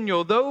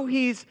Daniel, though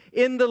he's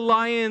in the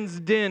lion's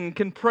den,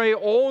 can pray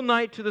all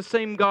night to the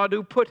same God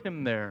who put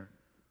him there?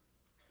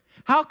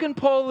 How can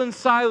Paul and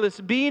Silas,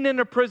 being in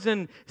a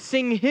prison,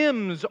 sing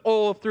hymns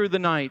all through the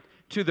night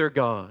to their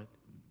God?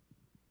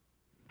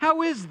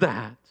 How is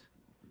that?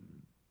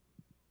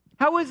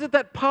 How is it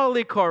that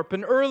Polycarp,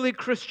 an early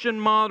Christian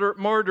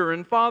martyr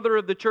and father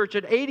of the church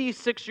at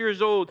 86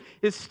 years old,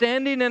 is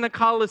standing in a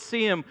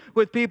Colosseum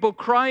with people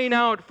crying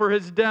out for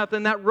his death,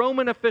 and that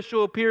Roman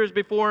official appears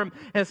before him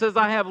and says,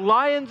 I have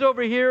lions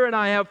over here and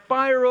I have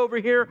fire over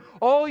here.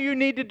 All you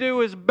need to do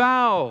is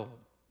bow.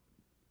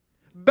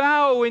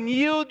 Bow and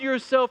yield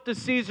yourself to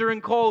Caesar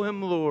and call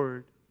him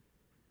Lord.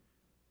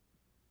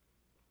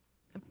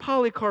 And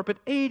Polycarp, at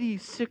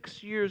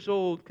 86 years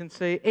old, can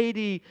say,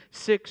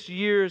 86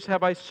 years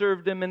have I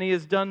served him, and he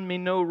has done me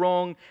no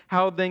wrong.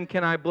 How then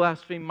can I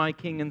blaspheme my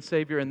King and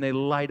Savior? And they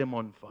light him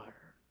on fire.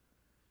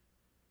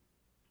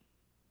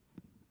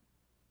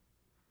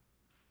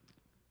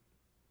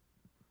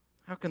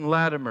 How can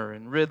Latimer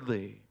and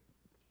Ridley,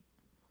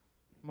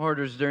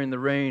 martyrs during the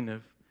reign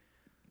of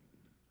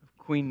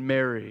Queen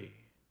Mary,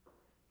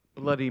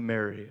 Bloody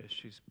Mary, as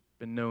she's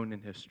been known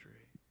in history,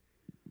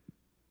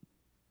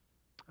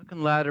 how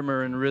can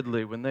Latimer and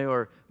Ridley, when they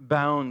are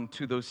bound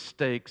to those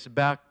stakes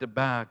back to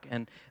back,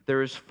 and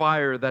there is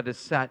fire that is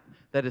set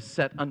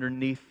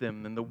underneath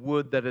them, and the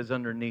wood that is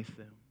underneath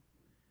them,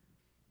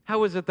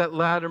 how is it that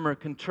Latimer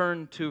can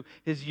turn to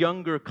his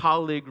younger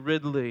colleague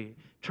Ridley,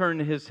 turn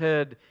his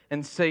head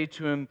and say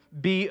to him,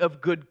 be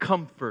of good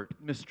comfort,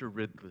 Mr.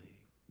 Ridley,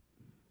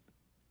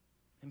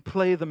 and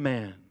play the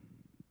man?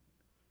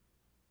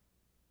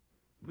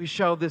 We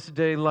shall this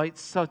day light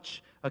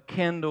such a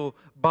candle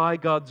by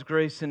God's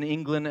grace in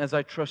England as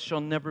I trust shall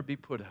never be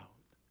put out.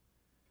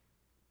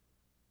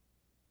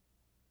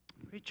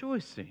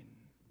 Rejoicing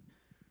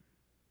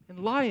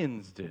in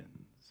lions' dens,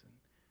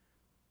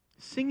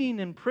 singing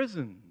in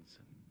prisons,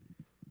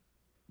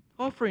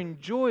 offering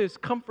joyous,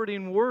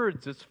 comforting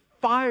words as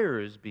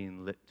fire is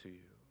being lit to you.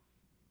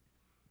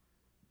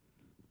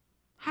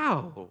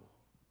 How?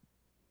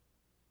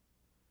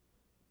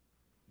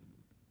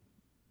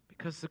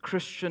 Because the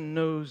Christian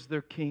knows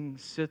their King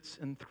sits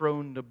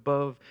enthroned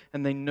above,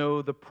 and they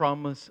know the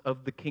promise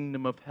of the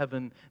kingdom of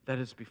heaven that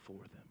is before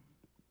them.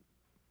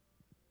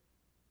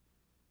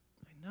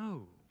 They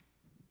know.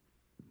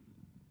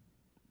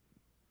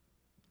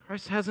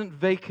 Christ hasn't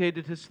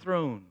vacated his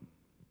throne.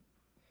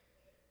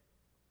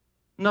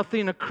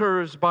 Nothing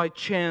occurs by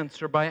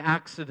chance or by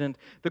accident.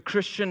 The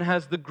Christian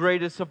has the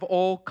greatest of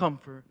all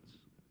comforts.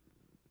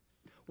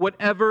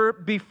 Whatever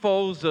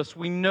befalls us,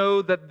 we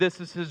know that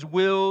this is His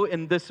will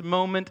in this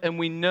moment, and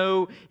we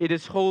know it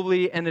is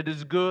holy and it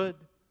is good.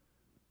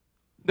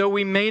 Though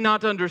we may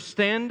not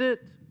understand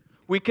it,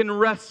 we can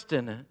rest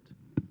in it.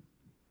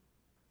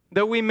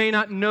 Though we may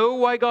not know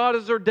why God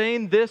has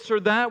ordained this or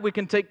that, we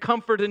can take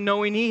comfort in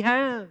knowing He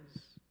has.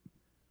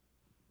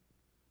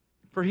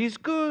 For He's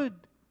good.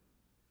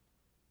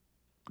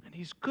 And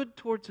He's good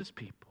towards His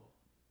people.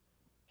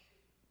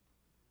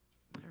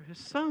 They're His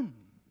sons.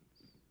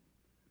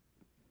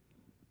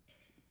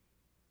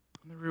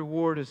 And the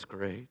reward is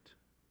great.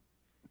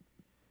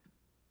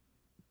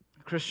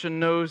 The Christian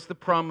knows the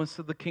promise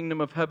of the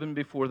kingdom of heaven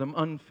before them: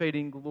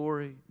 unfading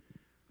glory,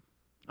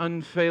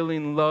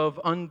 unfailing love,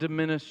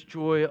 undiminished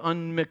joy,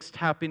 unmixed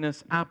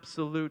happiness,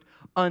 absolute,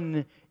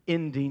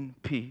 unending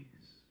peace.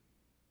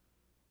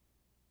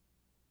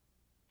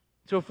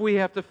 So if we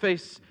have to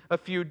face a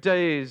few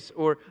days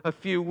or a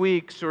few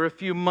weeks or a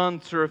few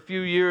months or a few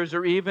years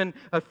or even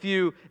a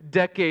few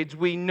decades,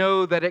 we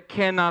know that it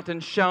cannot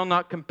and shall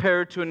not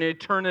compare to an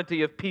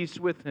eternity of peace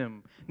with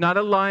Him. Not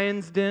a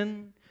lion's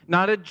den,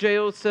 not a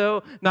jail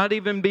cell, not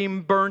even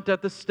being burnt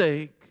at the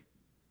stake.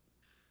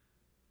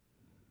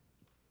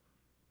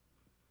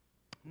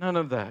 None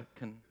of that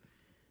can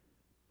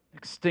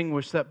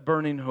extinguish that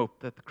burning hope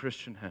that the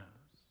Christian has.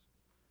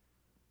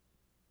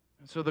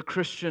 And so the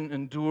Christian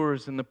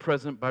endures in the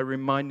present by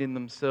reminding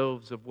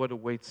themselves of what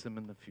awaits them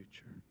in the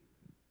future.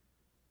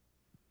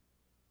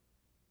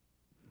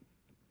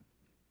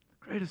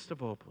 The greatest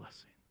of all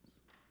blessings.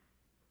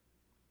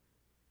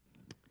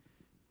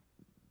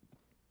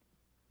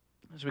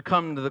 As we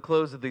come to the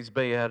close of these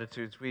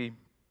Beatitudes, we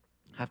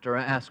have to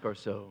ask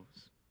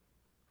ourselves,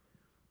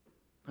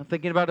 not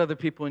thinking about other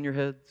people in your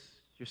heads,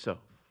 yourself.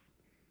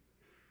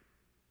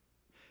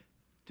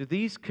 Do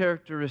these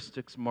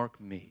characteristics mark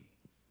me?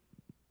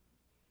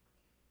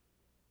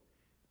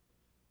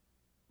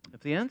 If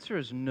the answer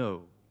is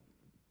no,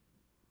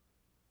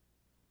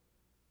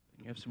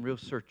 then you have some real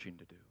searching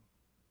to do.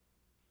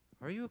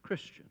 Are you a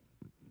Christian?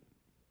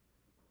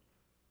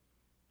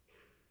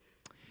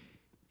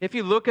 If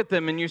you look at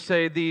them and you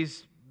say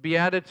these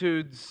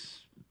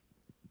Beatitudes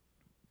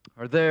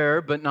are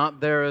there, but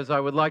not there as I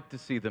would like to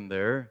see them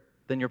there,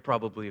 then you're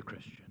probably a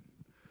Christian.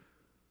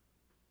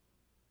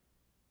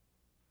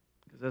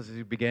 Because as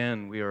you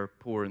began, we are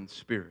poor in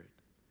spirit.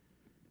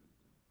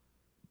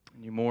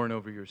 And you mourn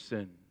over your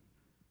sin.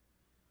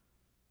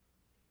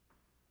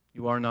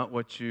 You are not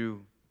what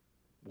you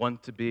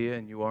want to be,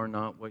 and you are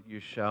not what you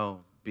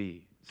shall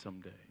be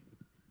someday.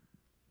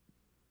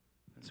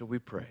 And so we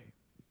pray.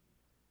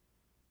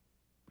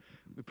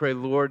 We pray,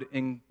 Lord,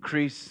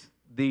 increase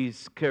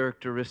these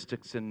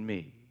characteristics in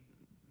me.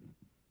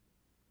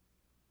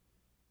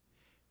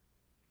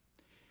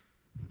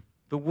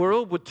 The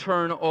world would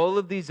turn all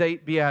of these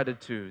 8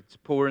 Beatitudes,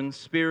 poor in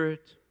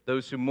spirit,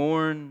 those who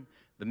mourn,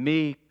 the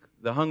meek,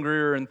 the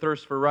hungry and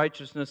thirst for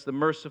righteousness, the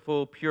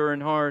merciful, pure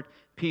in heart,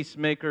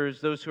 peacemakers,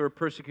 those who are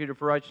persecuted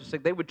for righteousness'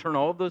 sake, they would turn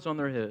all of those on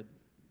their head.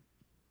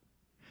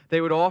 They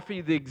would offer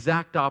you the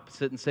exact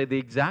opposite and say the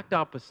exact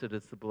opposite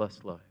is the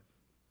blessed life.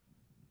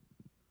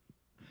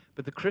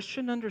 But the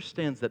Christian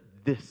understands that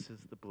this is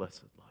the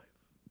blessed life.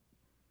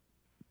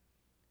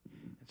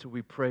 And so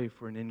we pray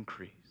for an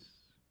increase.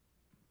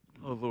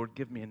 Oh, Lord,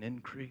 give me an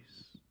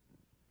increase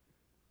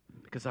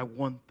because I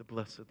want the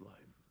blessed life.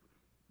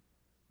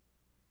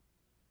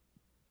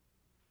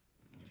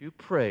 You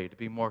pray to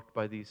be marked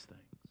by these things.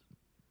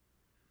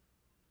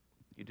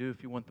 You do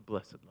if you want the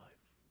blessed life.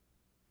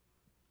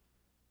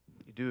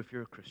 You do if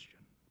you're a Christian.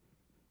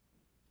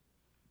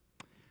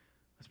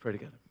 Let's pray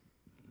together.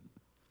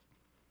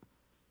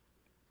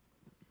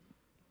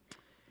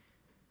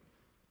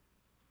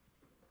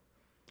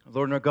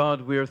 Lord and our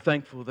God, we are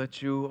thankful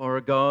that you are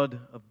a God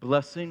of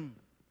blessing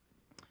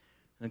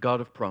and a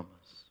God of promise.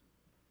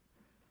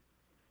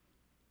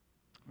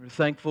 We're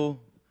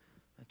thankful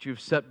that you've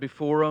set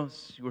before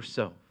us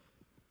yourself,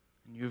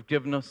 and you've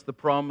given us the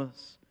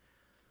promise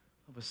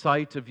of a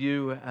sight of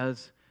you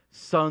as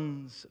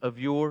sons of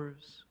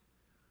yours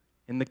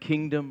in the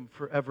kingdom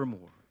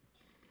forevermore.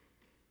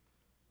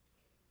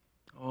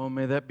 Oh,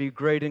 may that be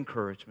great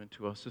encouragement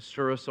to us to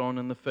stir us on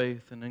in the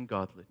faith and in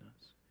godliness,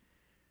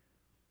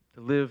 to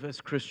live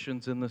as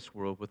Christians in this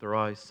world with our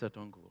eyes set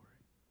on glory.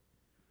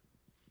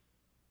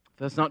 If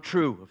that's not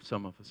true of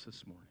some of us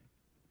this morning,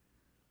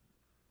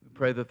 we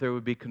pray that there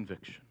would be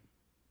conviction.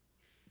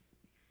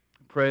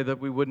 We pray that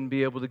we wouldn't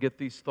be able to get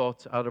these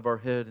thoughts out of our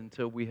head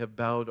until we have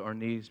bowed our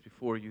knees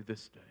before you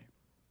this day,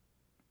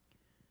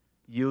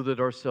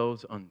 yielded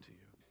ourselves unto you,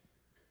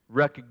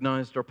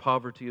 recognized our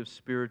poverty of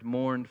spirit,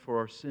 mourned for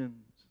our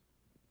sins,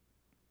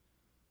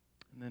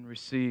 and then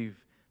receive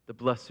the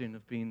blessing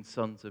of being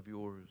sons of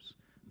yours,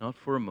 not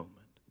for a moment,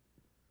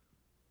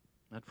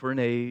 not for an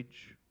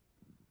age,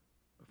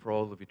 but for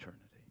all of eternity.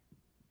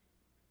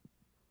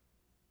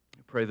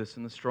 We pray this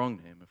in the strong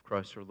name of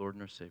Christ our Lord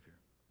and our Savior.